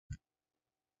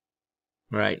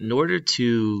All right, in order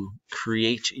to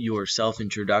create your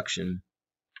self-introduction,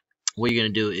 what you're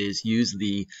going to do is use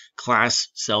the class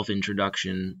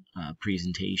self-introduction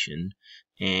presentation,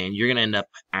 and you're going to end up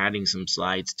adding some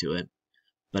slides to it.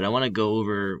 But I want to go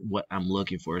over what I'm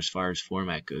looking for as far as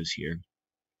format goes here.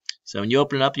 So when you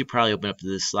open it up, you probably open up to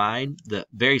this slide. The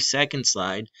very second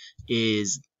slide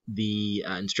is the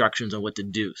instructions on what to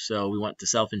do. So we want the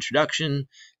self-introduction,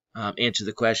 answer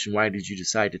the question, why did you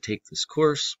decide to take this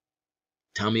course?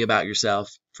 Tell me about yourself,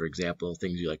 for example,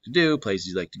 things you like to do, places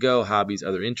you like to go, hobbies,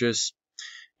 other interests.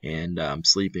 And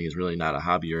sleeping is really not a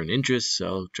hobby or an interest,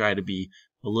 so try to be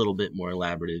a little bit more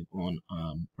elaborate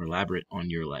on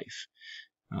your life.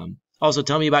 Also,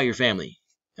 tell me about your family.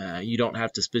 You don't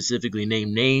have to specifically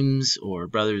name names or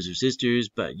brothers or sisters,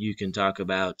 but you can talk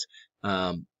about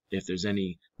if there's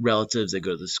any relatives that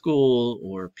go to the school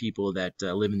or people that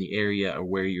live in the area or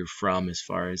where you're from as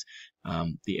far as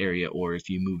the area, or if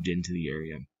you moved into the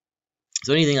area.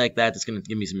 So anything like that that's going to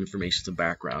give me some information, some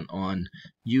background on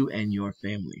you and your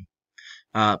family.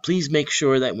 Please make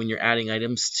sure that when you're adding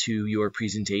items to your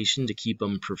presentation to keep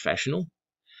them professional.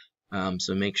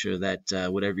 So make sure that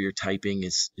whatever you're typing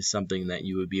is something that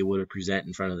you would be able to present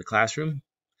in front of the classroom.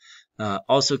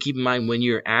 Also keep in mind when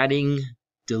you're adding,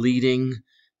 deleting,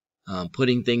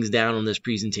 putting things down on this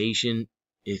presentation,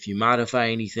 if you modify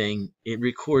anything, it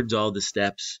records all the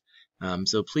steps.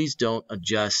 So please don't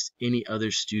adjust any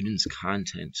other student's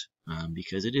content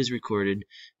because it is recorded,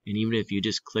 and even if you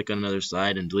just click on another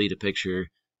slide and delete a picture,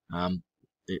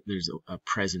 there's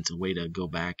a way to go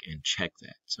back and check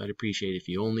that. So I'd appreciate if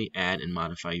you only add and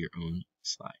modify your own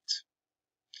slides.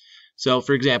 So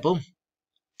for example,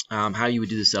 how you would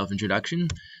do the self-introduction.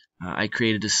 I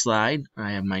created a slide.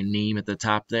 I have my name at the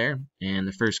top there, and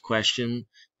the first question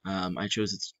I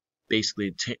chose it's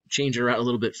basically change it around a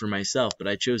little bit for myself, but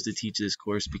I chose to teach this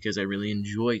course because I really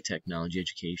enjoy technology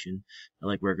education. I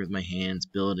like working with my hands,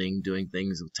 building, doing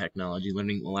things with technology,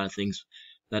 learning a lot of things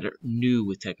that are new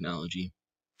with technology.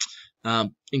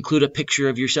 Include a picture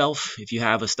of yourself. If you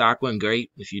have a stock one,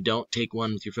 great. If you don't, take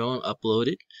one with your phone, upload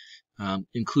it.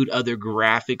 Include other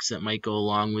graphics that might go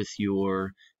along with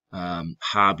your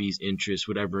hobbies, interests,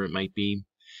 whatever it might be.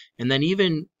 And then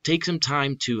even take some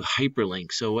time to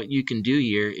hyperlink. So what you can do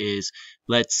here is,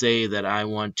 let's say that I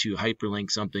want to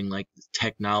hyperlink something like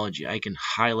technology. I can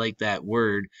highlight that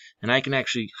word and I can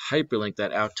actually hyperlink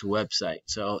that out to a website.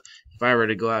 So if I were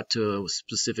to go out to a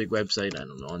specific website, I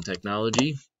don't know, on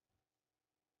technology,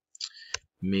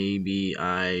 maybe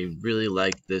I really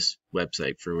like this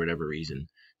website for whatever reason.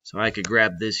 So I could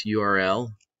grab this URL.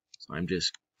 So I'm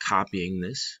just copying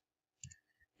this.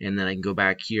 And then I can go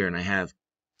back here and I have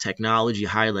technology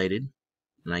highlighted,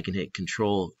 and I can hit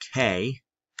Control K,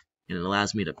 and it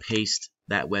allows me to paste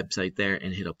that website there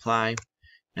and hit apply.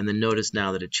 And then notice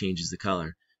now that it changes the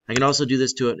color. I can also do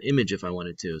this to an image if I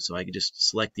wanted to. So I could just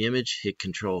select the image, hit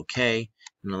Control K,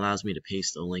 and it allows me to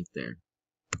paste a link there.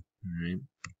 All right.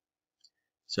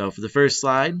 So for the first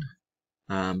slide,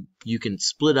 you can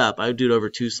split up. I would do it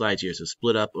over 2 slides here. So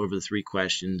split up over the 3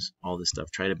 questions, all this stuff.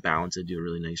 Try to balance it, do a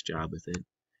really nice job with it.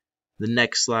 The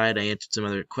next slide, I answered some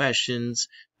other questions.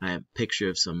 I have a picture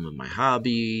of some of my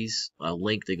hobbies, a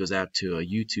link that goes out to a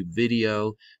YouTube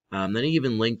video. Then I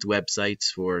even linked websites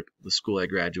for the school I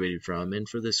graduated from and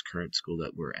for this current school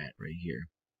that we're at right here.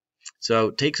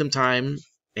 So take some time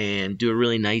and do a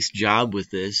really nice job with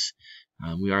this.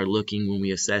 We are looking, when we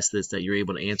assess this, that you're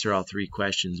able to answer all 3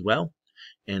 questions well,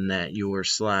 and that your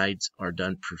slides are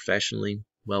done professionally,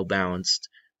 well balanced,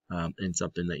 and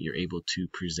something that you're able to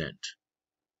present.